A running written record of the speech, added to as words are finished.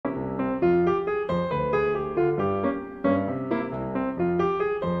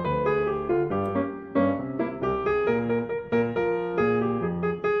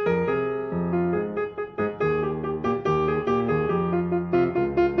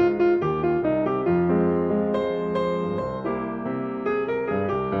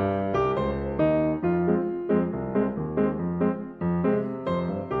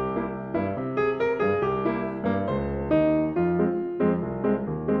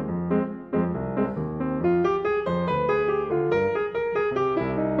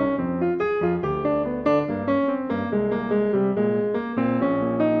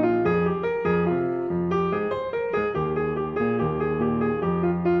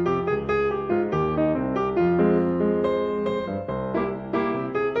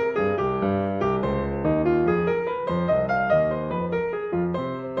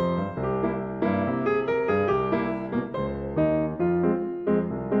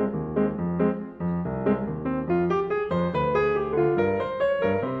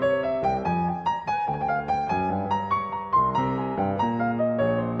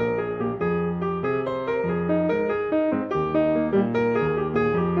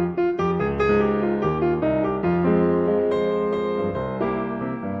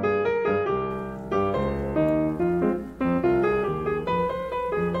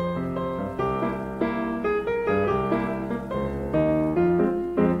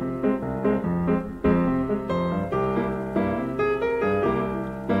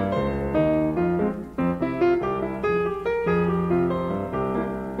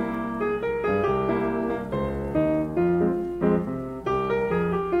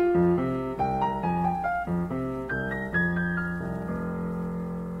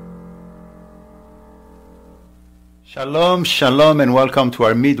Shalom, shalom, and welcome to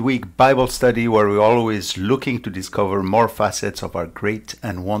our midweek Bible study where we're always looking to discover more facets of our great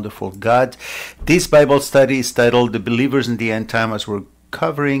and wonderful God. This Bible study is titled The Believers in the End Time, as we're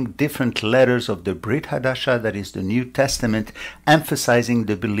covering different letters of the Brit Hadashah, that is the New Testament, emphasizing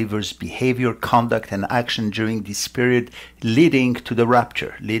the believer's behavior, conduct, and action during this period leading to the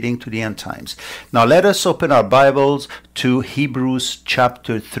rapture, leading to the end times. Now let us open our Bibles to Hebrews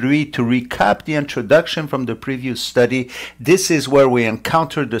chapter 3 to recap the introduction from the previous study. This is where we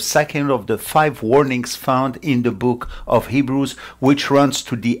encounter the second of the 5 warnings found in the book of Hebrews, which runs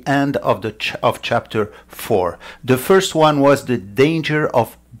to the end of chapter 4. The first one was the danger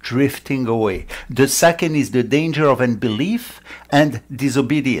of drifting away. The second is the danger of unbelief and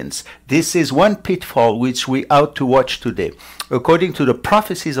disobedience. This is one pitfall which we ought to watch today. According to the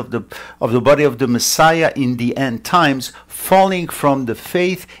prophecies of the body of the Messiah in the end times, falling from the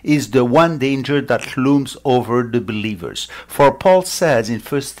faith is the one danger that looms over the believers. For Paul says in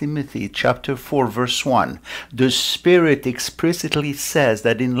 1 Timothy chapter 4 verse 1, the Spirit explicitly says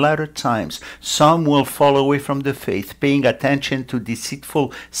that in latter times some will fall away from the faith, paying attention to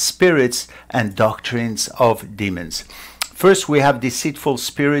deceitful spirits and doctrines of demons. First, we have deceitful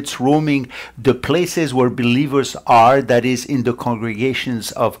spirits roaming the places where believers are, that is, in the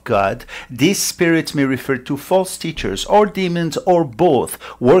congregations of God. These spirits may refer to false teachers or demons or both,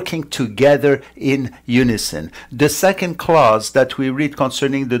 working together in unison. The second clause that we read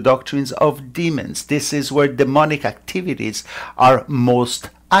concerning the doctrines of demons, this is where demonic activities are most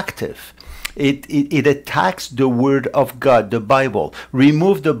active. It attacks the Word of God, the Bible.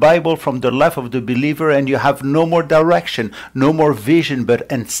 Remove the Bible from the life of the believer and you have no more direction, no more vision, but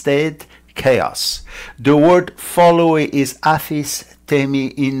instead chaos. The word fall away is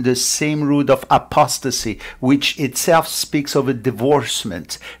aphistemi, in the same root of apostasy, which itself speaks of a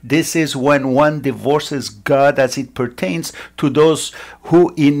divorcement. This is when one divorces God as it pertains to those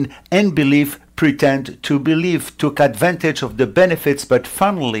who in unbelief pretend to believe, took advantage of the benefits, but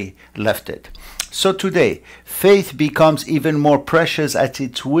finally left it. So today, faith becomes even more precious as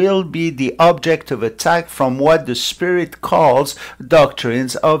it will be the object of attack from what the Spirit calls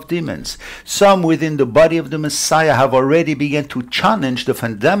doctrines of demons. Some within the body of the Messiah have already begun to challenge the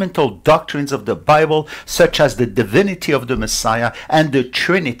fundamental doctrines of the Bible, such as the divinity of the Messiah and the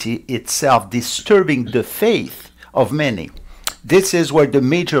Trinity itself, disturbing the faith of many. This is where the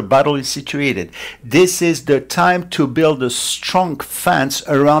major battle is situated. This is the time to build a strong fence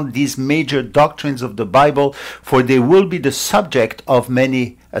around these major doctrines of the Bible, for they will be the subject of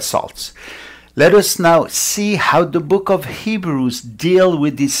many assaults. Let us now see how the book of Hebrews deals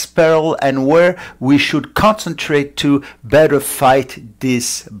with this peril and where we should concentrate to better fight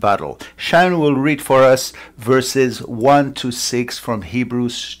this battle. Sharon will read for us verses 1 to 6 from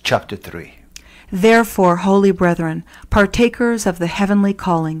Hebrews chapter 3. Therefore, holy brethren, partakers of the heavenly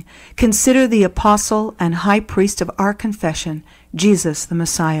calling, consider the apostle and high priest of our confession, Jesus the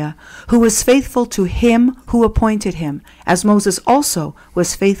Messiah, who was faithful to him who appointed him, as Moses also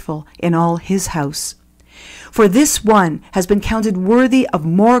was faithful in all his house. For this one has been counted worthy of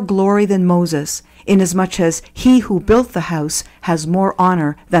more glory than Moses, inasmuch as he who built the house has more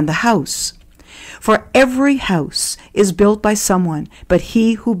honor than the house. For every house is built by someone, but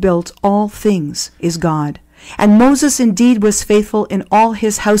he who built all things is God. And Moses indeed was faithful in all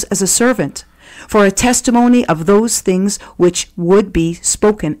his house as a servant, for a testimony of those things which would be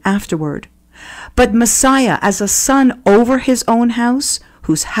spoken afterward. But Messiah as a son over his own house,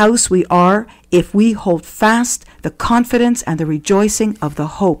 whose house we are, if we hold fast the confidence and the rejoicing of the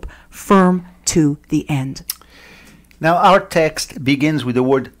hope firm to the end. Now our text begins with the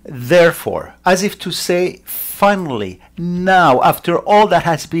word therefore, as if to say, finally, now, after all that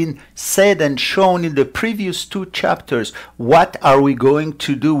has been said and shown in the previous 2 chapters, what are we going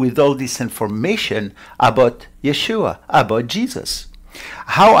to do with all this information about Yeshua, about Jesus?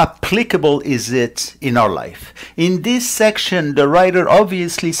 How applicable is it in our life? In this section, the writer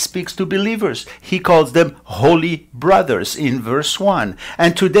obviously speaks to believers. He calls them holy brothers in verse 1.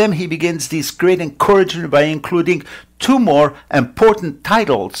 And to them he begins this great encouragement by including 2 more important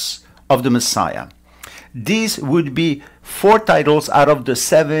titles of the Messiah. These would be 4 titles out of the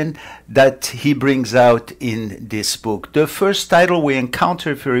 7 that he brings out in this book. The first title we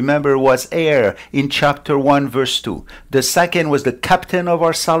encounter, if you remember, was heir in chapter 1 verse 2. The second was the captain of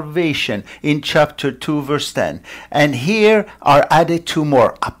our salvation in chapter 2 verse 10. And here are added 2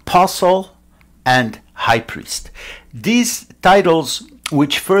 more, apostle and high priest. These titles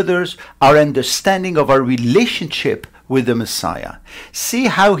which furthers our understanding of our relationship with the Messiah. See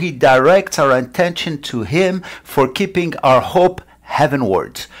how he directs our attention to him for keeping our hope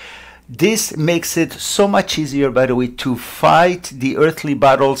heavenward. This makes it so much easier, by the way, to fight the earthly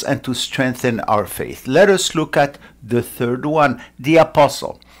battles and to strengthen our faith. Let us look at the third one, the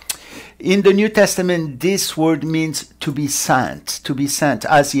apostle. In the New Testament, this word means to be sent,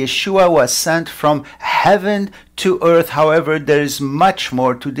 as Yeshua was sent from heaven to earth. However, there is much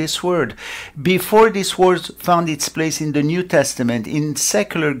more to this word. Before this word found its place in the New Testament, in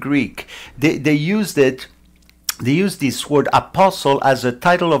secular Greek, they used this word apostle as a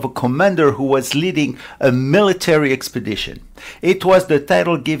title of a commander who was leading a military expedition. It was the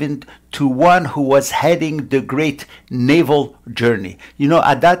title given to one who was heading the great naval journey. You know,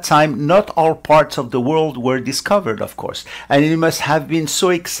 at that time, not all parts of the world were discovered, of course. And it must have been so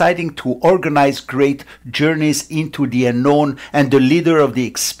exciting to organize great journeys into the unknown. And the leader of the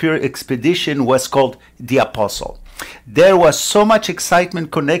expedition was called the apostle. There was so much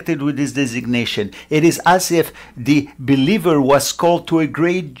excitement connected with this designation. It is as if the believer was called to a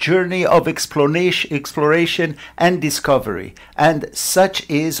great journey of exploration and discovery. And such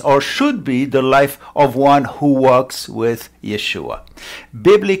is or should be the life of one who walks with Yeshua.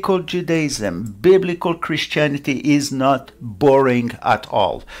 Biblical Judaism, biblical Christianity is not boring at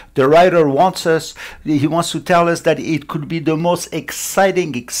all. The writer wants to tell us that it could be the most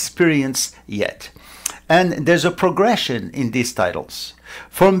exciting experience yet. And there's a progression in these titles.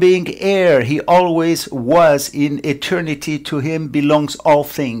 From being heir, he always was in eternity. To him belongs all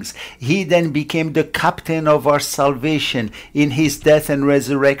things. He then became the captain of our salvation in his death and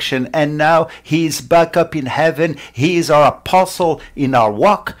resurrection. And now he is back up in heaven. He is our apostle in our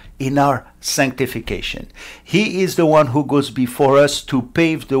walk, in our sanctification. He is the one who goes before us to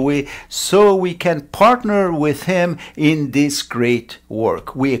pave the way so we can partner with him in this great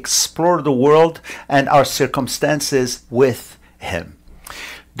work. We explore the world and our circumstances with him.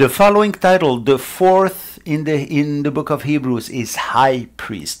 The following title, the fourth in the book of Hebrews, is High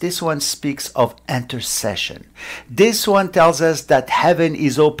Priest. This one speaks of intercession. This one tells us that heaven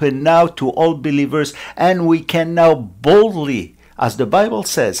is open now to all believers, and we can now boldly, as the Bible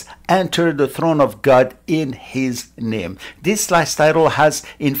says, enter the throne of God in his name. This last title has,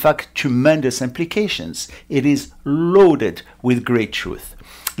 in fact, tremendous implications. It is loaded with great truth.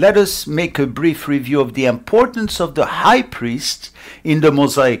 Let us make a brief review of the importance of the high priest in the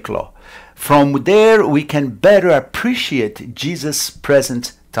Mosaic law. From there, we can better appreciate Jesus'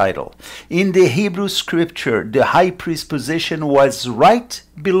 present title. In the Hebrew scripture, the high priest position was right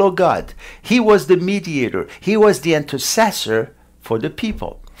below God. He was the mediator. He was the intercessor for the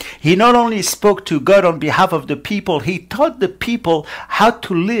people. He not only spoke to God on behalf of the people, he taught the people how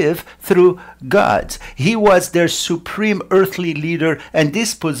to live through God. He was their supreme earthly leader, and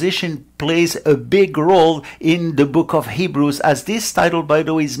this position plays a big role in the book of Hebrews, as this title, by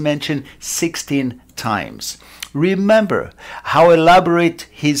the way, is mentioned 16 times. Remember how elaborate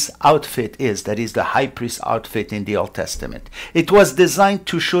his outfit is, that is the high priest outfit in the Old Testament. It was designed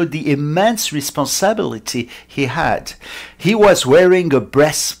to show the immense responsibility he had. He was wearing a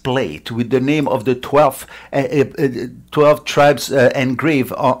breastplate with the name of the 12 tribes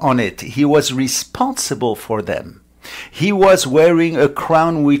engraved on it. He was responsible for them. He was wearing a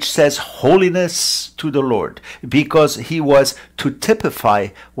crown which says holiness to the Lord, because he was to typify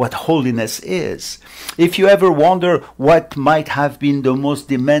what holiness is. If you ever wonder what might have been the most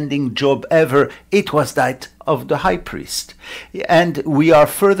demanding job ever, it was that of the high priest. And we are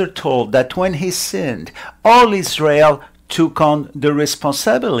further told that when he sinned, all Israel took on the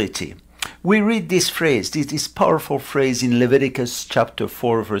responsibility. We read this phrase, this powerful phrase in Leviticus chapter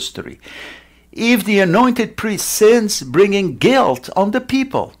 4, verse 3. If the anointed priest sins, bringing guilt on the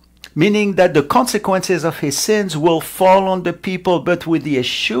people, meaning that the consequences of his sins will fall on the people, but with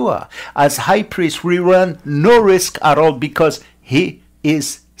Yeshua as high priest, we run no risk at all because he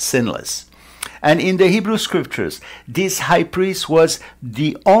is sinless. And in the Hebrew scriptures, this high priest was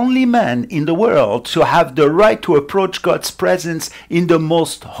the only man in the world to have the right to approach God's presence in the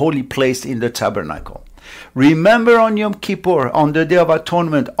most holy place in the tabernacle. Remember, on Yom Kippur, on the Day of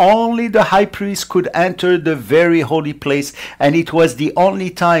Atonement, only the high priest could enter the very holy place, and it was the only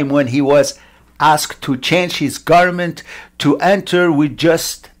time when he was asked to change his garment, to enter with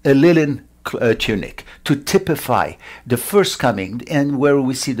just a linen tunic, to typify the first coming, and where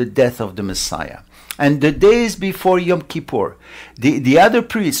we see the death of the Messiah. And the days before Yom Kippur, the other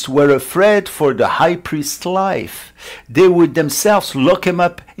priests were afraid for the high priest's life. They would themselves lock him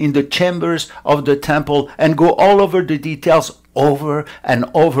up in the chambers of the temple and go all over the details over and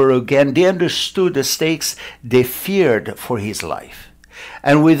over again. They understood the stakes. They feared for his life.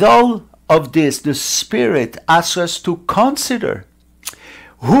 And with all of this, the Spirit asks us to consider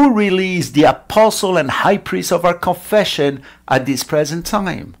who really is the apostle and high priest of our confession at this present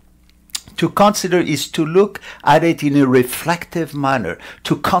time. To consider is to look at it in a reflective manner,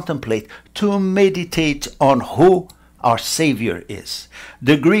 to contemplate, to meditate on who our Savior is.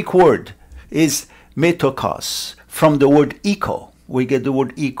 The Greek word is metokos, from the word echo. We get the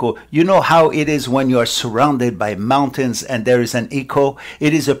word echo. You know how it is when you are surrounded by mountains and there is an echo?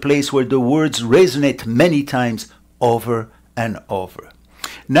 It is a place where the words resonate many times over and over.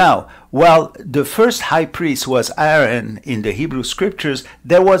 Now, while the first high priest was Aaron in the Hebrew scriptures,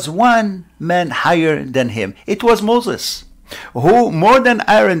 there was one man higher than him. It was Moses, who more than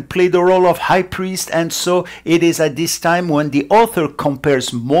Aaron played the role of high priest, and so it is at this time when the author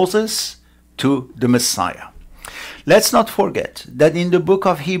compares Moses to the Messiah. Let's not forget that in the book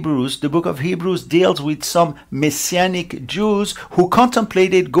of Hebrews deals with some Messianic Jews who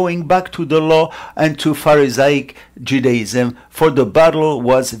contemplated going back to the law and to Pharisaic Judaism, for the battle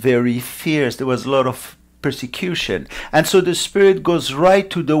was very fierce. There was a lot of persecution. And so the Spirit goes right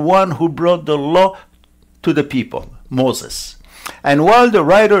to the one who brought the law to the people, Moses. And while the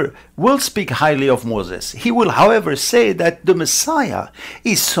writer will speak highly of Moses, he will, however, say that the Messiah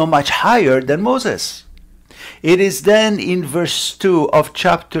is so much higher than Moses. It is then in verse 2 of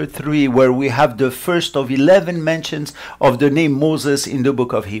chapter 3 where we have the first of 11 mentions of the name Moses in the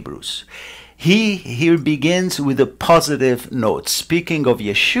book of Hebrews. He here begins with a positive note. Speaking of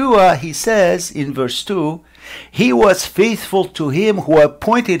Yeshua, he says in verse 2, "He was faithful to him who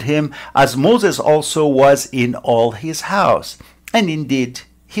appointed him, as Moses also was in all his house." And indeed,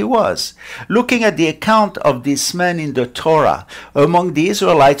 he was. Looking at the account of this man in the Torah, among the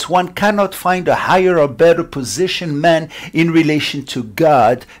Israelites, one cannot find a higher or better positioned man in relation to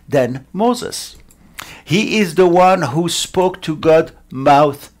God than Moses. He is the one who spoke to God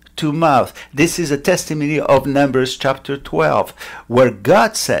mouth to mouth. This is a testimony of Numbers chapter 12, where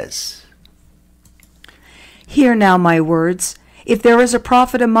God says, "Hear now my words. If there is a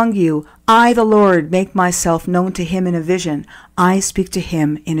prophet among you, I, the Lord, make myself known to him in a vision. I speak to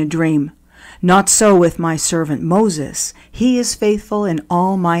him in a dream. Not so with my servant Moses. He is faithful in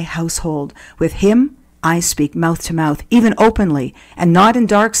all my household. With him I speak mouth to mouth, even openly, and not in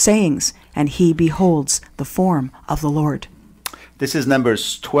dark sayings, and he beholds the form of the Lord." This is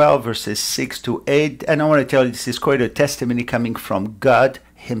Numbers 12, verses 6 to 8. And I want to tell you, this is quite a testimony coming from God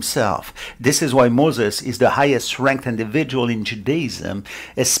himself. This is why Moses is the highest ranked individual in Judaism,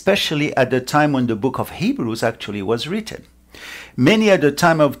 especially at the time when the book of Hebrews actually was written. Many at the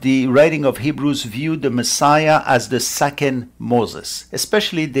time of the writing of Hebrews viewed the Messiah as the second Moses,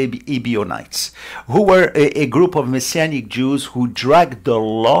 especially the Ebionites, who were a group of Messianic Jews who dragged the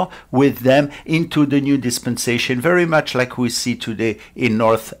law with them into the new dispensation, very much like we see today in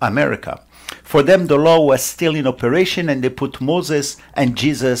North America. For them, the law was still in operation, and they put Moses and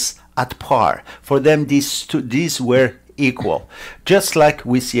Jesus at par. For them, these were equal, just like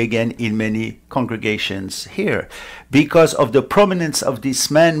we see again in many congregations here. Because of the prominence of this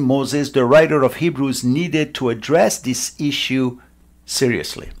man, Moses, the writer of Hebrews, needed to address this issue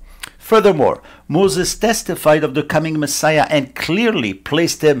seriously. Furthermore, Moses testified of the coming Messiah and clearly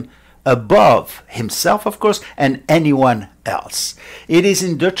placed him above himself, of course, and anyone else. It is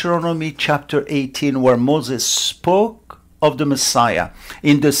in Deuteronomy chapter 18 where Moses spoke of the Messiah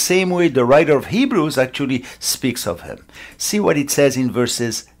in the same way the writer of Hebrews actually speaks of him. See what it says in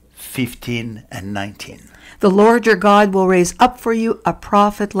verses 15 and 19. "The Lord your God will raise up for you a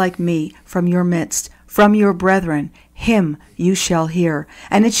prophet like me from your midst, from your brethren. Him you shall hear.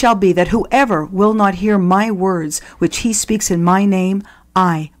 And it shall be that whoever will not hear my words, which he speaks in my name,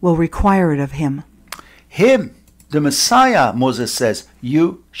 I will require it of him." Him, the Messiah, Moses says,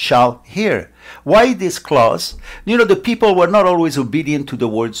 you shall hear. Why this clause? You know, the people were not always obedient to the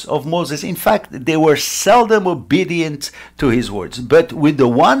words of Moses. In fact, they were seldom obedient to his words. But with the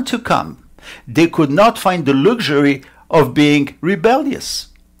one to come, they could not find the luxury of being rebellious.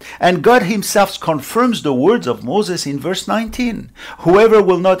 And God himself confirms the words of Moses in verse 19. "Whoever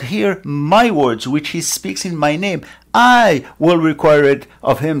will not hear my words, which he speaks in my name, I will require it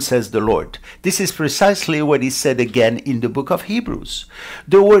of him, says the Lord." This is precisely what is said again in the book of Hebrews.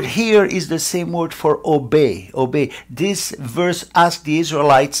 The word "hear" is the same word for obey. Obey. This verse asks the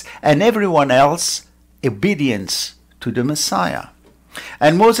Israelites and everyone else obedience to the Messiah.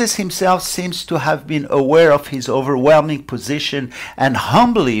 And Moses himself seems to have been aware of his overwhelming position and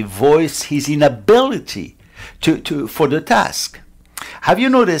humbly voiced his inability for the task. Have you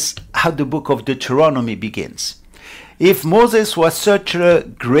noticed how the book of Deuteronomy begins? If Moses was such a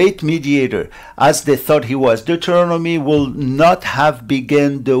great mediator as they thought he was, Deuteronomy will not have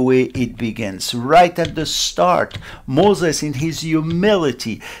begun the way it begins. Right at the start, Moses, in his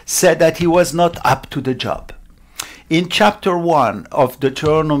humility, said that he was not up to the job. In chapter 1 of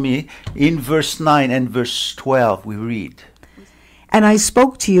Deuteronomy, in verse 9 and verse 12, we read, And I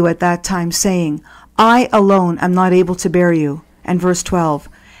spoke to you at that time, saying, I alone am not able to bear you. And verse 12,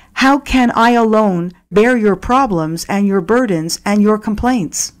 how can I alone bear your problems and your burdens and your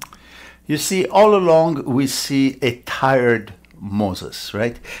complaints? You see, all along we see a tired Moses,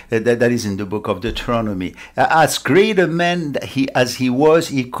 right? That is in the book of Deuteronomy. As great a man as he was,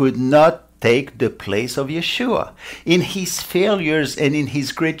 he could not take the place of Yeshua. In his failures and in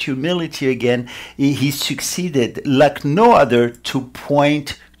his great humility again, he succeeded like no other to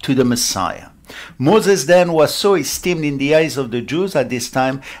point to the Messiah. Moses then was so esteemed in the eyes of the Jews at this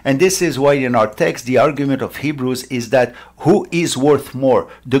time, and this is why in our text the argument of Hebrews is that who is worth more,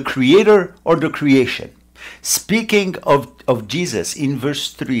 the creator or the creation? Speaking of Jesus in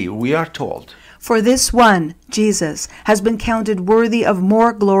verse 3, we are told, For this one, Jesus, has been counted worthy of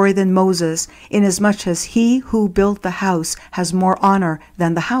more glory than Moses, inasmuch as he who built the house has more honor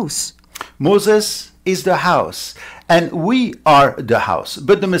than the house. Moses is the house, and we are the house.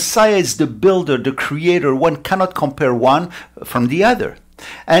 But the Messiah is the builder, the creator. One cannot compare one from the other.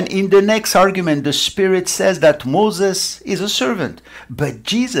 And in the next argument, the Spirit says that Moses is a servant, but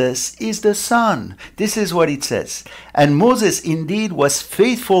Jesus is the Son. This is what it says. And Moses indeed was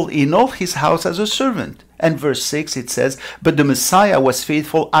faithful in all his house as a servant. And verse 6, it says, but the Messiah was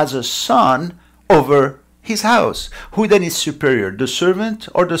faithful as a son over his house. Who then is superior, the servant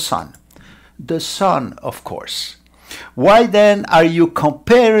or the son? The son, of course. Why then are you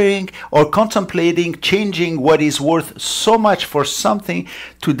comparing or contemplating changing what is worth so much for something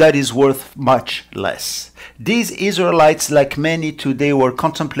to that is worth much less? These Israelites, like many today, were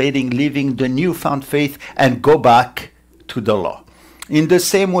contemplating leaving the newfound faith and go back to the law. In the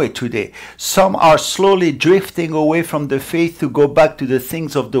same way today, some are slowly drifting away from the faith to go back to the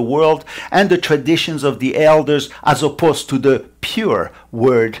things of the world and the traditions of the elders as opposed to the pure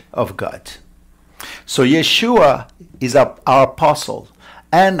Word of God. So Yeshua is our apostle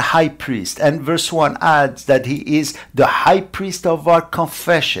and high priest. And verse 1 adds that he is the high priest of our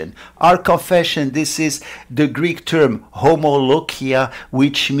confession. Our confession, this is the Greek term homologia,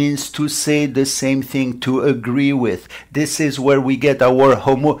 which means to say the same thing, to agree with. This is where we get our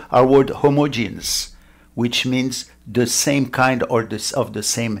word homogeneous, which means the same kind or of the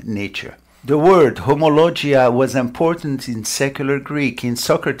same nature. The word homologia was important in secular Greek. In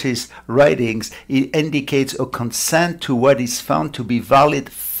Socrates' writings, it indicates a consent to what is found to be valid,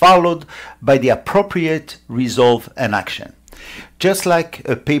 followed by the appropriate resolve and action. Just like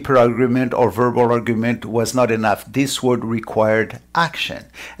a paper argument or verbal argument was not enough, this word required action.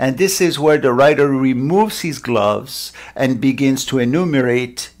 And this is where the writer removes his gloves and begins to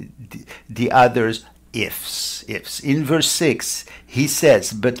enumerate the others ifs. In verse 6, he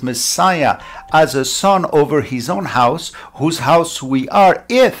says, but Messiah as a son over his own house, whose house we are,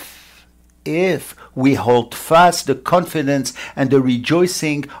 if we hold fast the confidence and the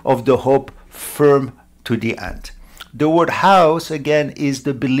rejoicing of the hope firm to the end. The word house, again, is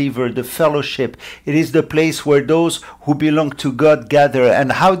the believer, the fellowship. It is the place where those who belong to God gather.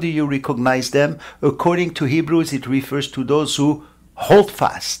 And how do you recognize them? According to Hebrews, it refers to those who hold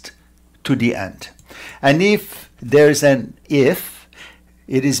fast to the end. And if there's an if,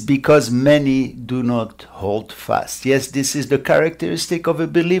 it is because many do not hold fast. Yes, this is the characteristic of a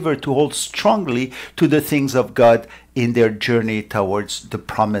believer, to hold strongly to the things of God in their journey towards the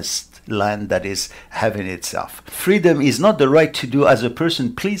promised land that is heaven itself. Freedom is not the right to do as a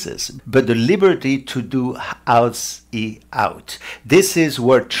person pleases, but the liberty to do as he out. This is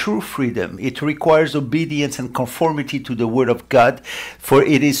where true freedom, it requires obedience and conformity to the word of God, for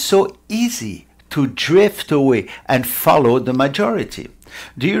it is so easy to drift away and follow the majority.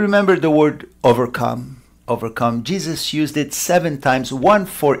 Do you remember the word overcome? Overcome. Jesus used it 7 times, one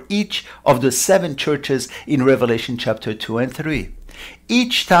for each of the 7 churches in Revelation chapter 2 and 3.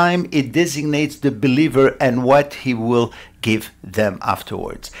 Each time it designates the believer and what he will give them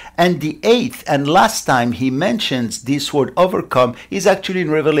afterwards. And the 8th and last time he mentions this word overcome is actually in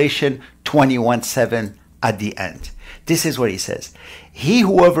Revelation 21:7 at the end. This is what he says. He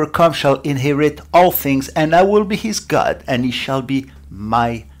who overcomes shall inherit all things, and I will be his God, and he shall be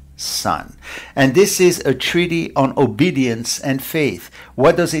my son. And this is a treaty on obedience and faith.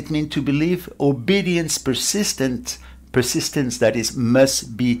 What does it mean to believe? Obedience, persistence that is,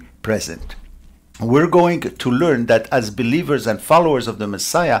 must be present. We're going to learn that as believers and followers of the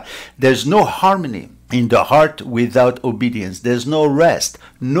Messiah, there's no harmony in the heart without obedience. There's no rest,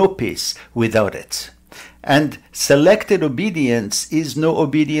 no peace without it. And selected obedience is no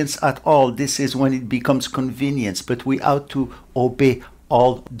obedience at all. This is when it becomes convenience, but we ought to obey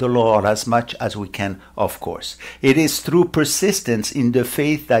all the law, or as much as we can, of course. It is through persistence in the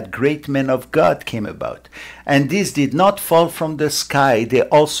faith that great men of God came about. And these did not fall from the sky. They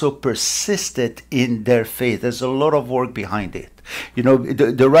also persisted in their faith. There's a lot of work behind it. You know,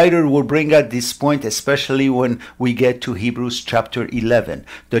 the writer will bring out this point, especially when we get to Hebrews chapter 11,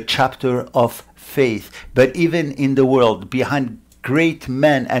 the chapter of faith. But even in the world, behind great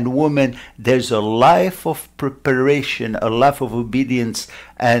men and women, there's a life of preparation, a life of obedience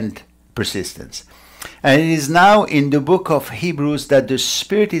and persistence. And it is now in the book of Hebrews that the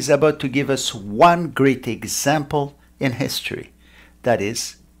Spirit is about to give us one great example in history. That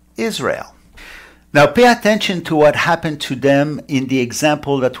is Israel. Now pay attention to what happened to them in the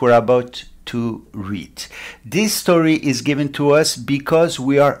example that we're about to read. This story is given to us because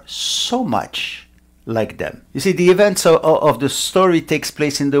we are so much like them. You see, the events of the story takes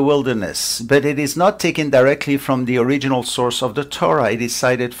place in the wilderness, but it is not taken directly from the original source of the Torah. It is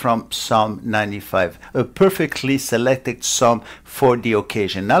cited from Psalm 95, a perfectly selected psalm for the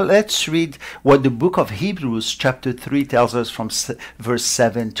occasion. Now let's read what the book of Hebrews chapter 3 tells us from verse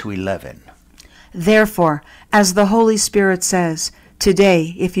 7 to 11. Therefore, as the Holy Spirit says,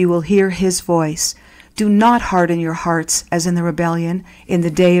 today, if you will hear his voice, do not harden your hearts as in the rebellion, in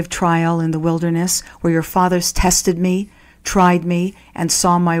the day of trial in the wilderness, where your fathers tested me, tried me, and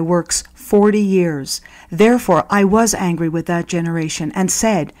saw my works 40 years. Therefore I was angry with that generation, and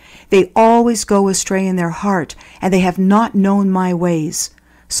said, they always go astray in their heart, and they have not known my ways.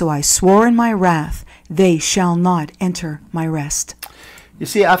 So I swore in my wrath, they shall not enter my rest. You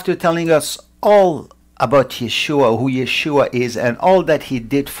see, after telling us all about Yeshua, who Yeshua is, and all that he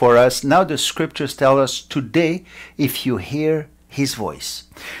did for us, now the scriptures tell us today, if you hear his voice.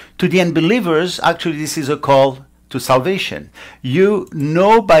 To the unbelievers, actually this is a call to salvation. You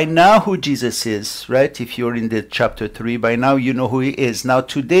know by now who Jesus is, right? If you're in the chapter 3, by now you know who he is. Now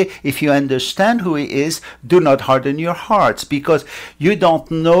today, if you understand who he is, do not harden your hearts, because you don't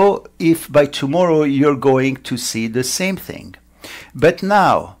know if by tomorrow you're going to see the same thing. But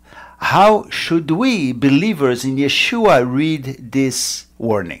now, how should we, believers in Yeshua, read this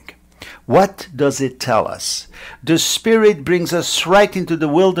warning? What does it tell us? The Spirit brings us right into the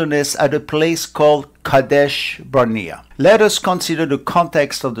wilderness at a place called Kadesh Barnea. Let us consider the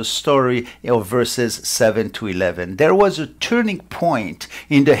context of the story of verses 7 to 11. There was a turning point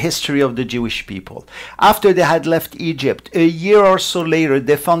in the history of the Jewish people. After they had left Egypt, a year or so later,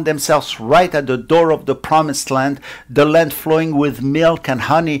 they found themselves right at the door of the promised land, the land flowing with milk and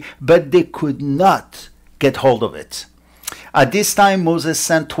honey, but they could not get hold of it. At this time, Moses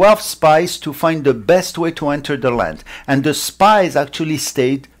sent 12 spies to find the best way to enter the land. And the spies actually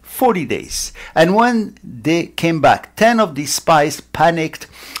stayed 40 days. And when they came back, 10 of these spies panicked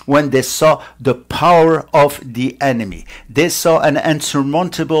when they saw the power of the enemy. They saw an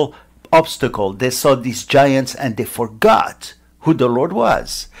insurmountable obstacle. They saw these giants and they forgot who the Lord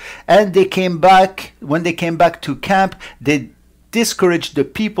was. And they came back, when they came back to camp, they discouraged the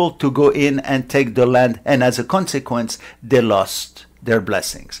people to go in and take the land, and as a consequence, they lost their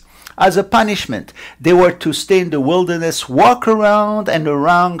blessings. As a punishment, they were to stay in the wilderness, walk around and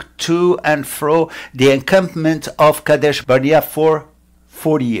around to and fro the encampment of Kadesh Barnea for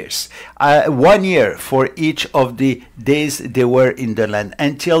 40 years. 1 year for each of the days they were in the land,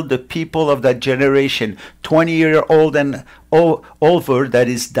 until the people of that generation, 20-year-old and over, that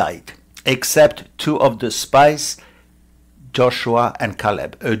is, died, except 2 of the spies, Joshua and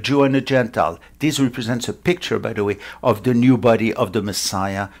Caleb, a Jew and a Gentile. This represents a picture, by the way, of the new body of the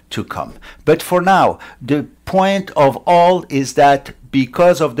Messiah to come. But for now, the point of all is that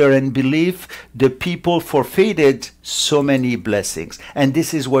because of their unbelief, the people forfeited so many blessings. And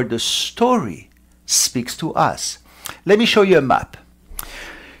this is where the story speaks to us. Let me show you a map.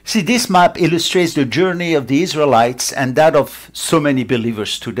 See, this map illustrates the journey of the Israelites and that of so many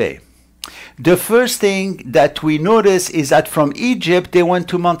believers today. The first thing that we notice is that from Egypt they went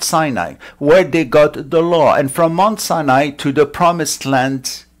to Mount Sinai, where they got the law, and from Mount Sinai to the promised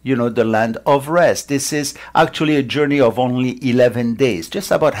land, you know, the land of rest. This is actually a journey of only 11 days, just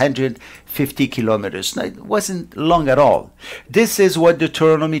about 150 kilometers. No, it wasn't long at all. This is what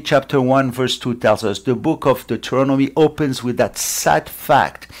Deuteronomy chapter 1 verse 2 tells us. The book of Deuteronomy opens with that sad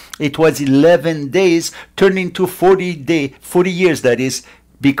fact. It was 11 days turned into 40 years, that is,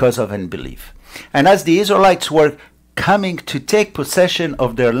 because of unbelief. And as the Israelites were coming to take possession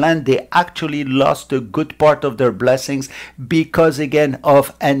of their land, they actually lost a good part of their blessings because, again,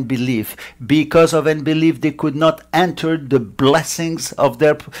 of unbelief. Because of unbelief, they could not enter the blessings of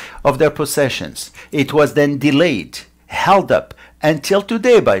their possessions. It was then delayed, held up, until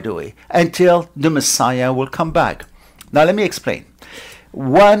today, by the way, until the Messiah will come back. Now let me explain.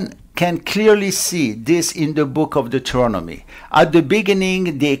 One can clearly see this in the book of Deuteronomy. At the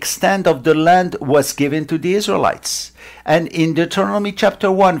beginning, the extent of the land was given to the Israelites. And in Deuteronomy chapter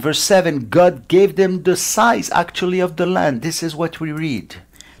 1, verse 7, God gave them the size actually of the land. This is what we read.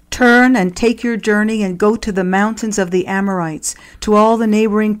 Turn and take your journey and go to the mountains of the Amorites, to all the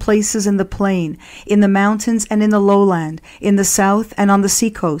neighboring places in the plain, in the mountains and in the lowland, in the south and on the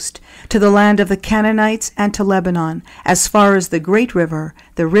seacoast, to the land of the Canaanites and to Lebanon, as far as the great river,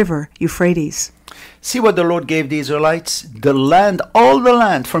 the river Euphrates. See what the Lord gave the Israelites? The land, all the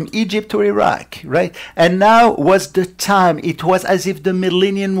land from Egypt to Iraq, right? And now was the time. It was as if the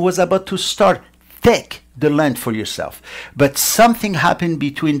millennium was about to start. Take the land for yourself. But something happened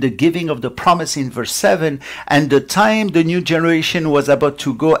between the giving of the promise in verse 7 and the time the new generation was about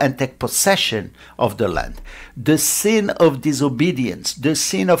to go and take possession of the land. The sin of disobedience, the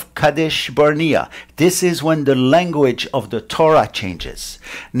sin of Kadesh Barnea, this is when the language of the Torah changes.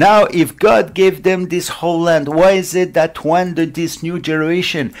 Now, if God gave them this whole land, why is it that when this new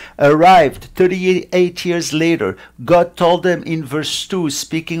generation arrived 38 years later, God told them in verse 2,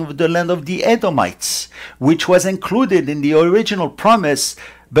 speaking of the land of the Edomites, which was included in the original promise,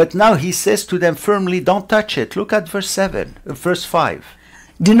 but now he says to them firmly, don't touch it. Look at verse 5.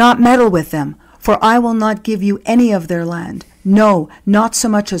 Do not meddle with them, for I will not give you any of their land. No, not so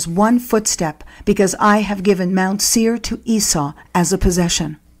much as one footstep, because I have given Mount Seir to Esau as a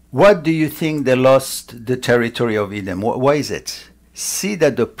possession. What do you think they lost the territory of Edom? Why is it? See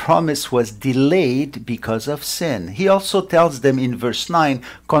that the promise was delayed because of sin. He also tells them in verse 9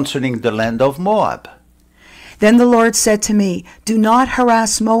 concerning the land of Moab. Then the Lord said to me, do not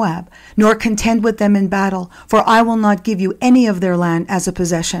harass Moab, nor contend with them in battle, for I will not give you any of their land as a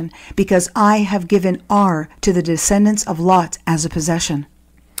possession, because I have given Ar to the descendants of Lot as a possession.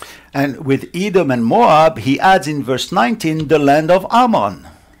 And with Edom and Moab, he adds in verse 19, the land of Ammon.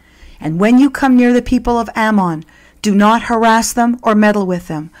 And when you come near the people of Ammon, do not harass them or meddle with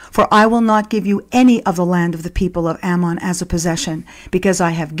them, for I will not give you any of the land of the people of Ammon as a possession, because I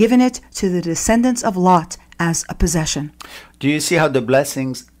have given it to the descendants of Lot as a possession. Do you see how the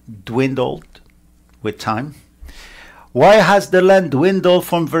blessings dwindled with time? Why has the land dwindled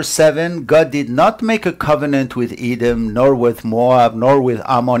from verse 7? God did not make a covenant with Edom, nor with Moab, nor with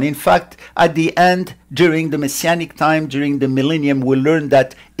Ammon. In fact, at the end, during the Messianic time, during the millennium, we learn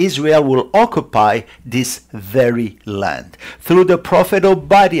that Israel will occupy this very land. Through the prophet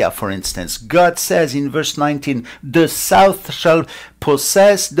Obadiah, for instance, God says in verse 19, the south shall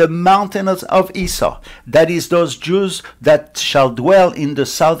possess the mountains of Esau. That is, those Jews that shall dwell in the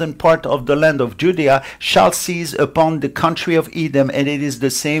southern part of the land of Judea shall seize upon the country of Edom, and it is the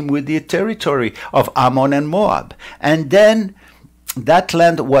same with the territory of Ammon and Moab. And then that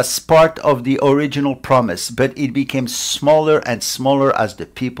land was part of the original promise, but it became smaller and smaller as the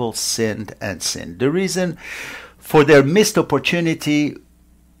people sinned and sinned. The reason for their missed opportunity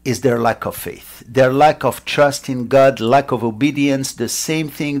is their lack of faith, their lack of trust in God, lack of obedience. The same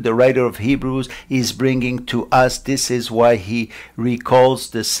thing the writer of Hebrews is bringing to us. This is why he recalls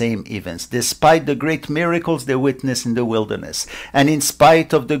the same events. Despite the great miracles they witnessed in the wilderness, and in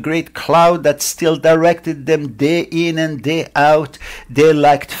spite of the great cloud that still directed them day in and day out, they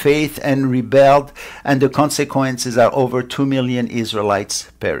lacked faith and rebelled, and the consequences are over 2 million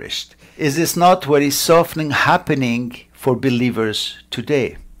Israelites perished. Is this not what is so often happening for believers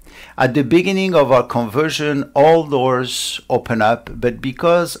today? At the beginning of our conversion, all doors open up, but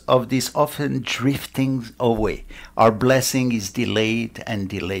because of this often drifting away, our blessing is delayed and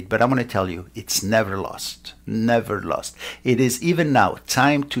delayed. But I'm going to tell you, it's never lost, never lost. It is even now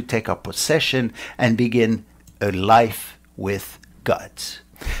time to take our possession and begin a life with God.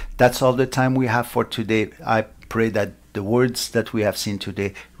 That's all the time we have for today. I pray that the words that we have seen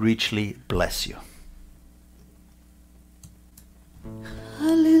today richly bless you.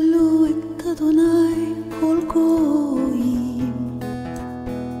 Hallelujah, Adonai, kol goyim.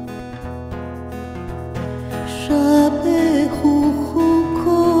 Shabechu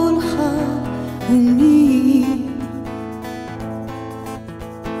kol ha'umim.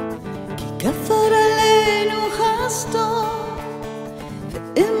 Ki gafar aleinu chasto,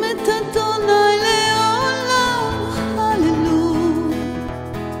 ve'emet Adonai le'olam. Hallelujah,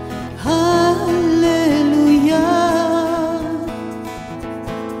 hallelujah.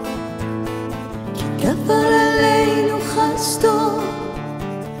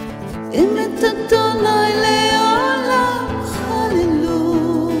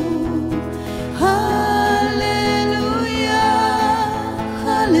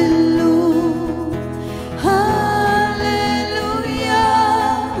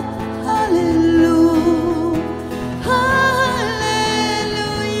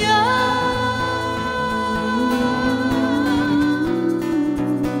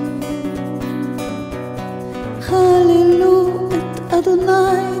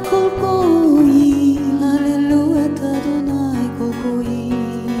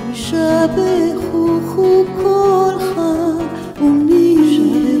 שבחו כל חמוני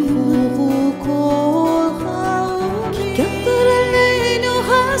שבחו כל חמוני כי כפר עלינו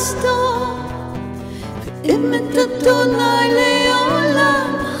הסתום ואמת אדוני לעולם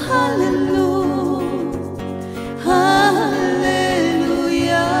הללויה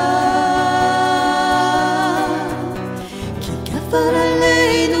כי כפר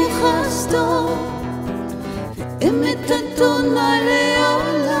עלינו הסתום ואמת אדוני לעולם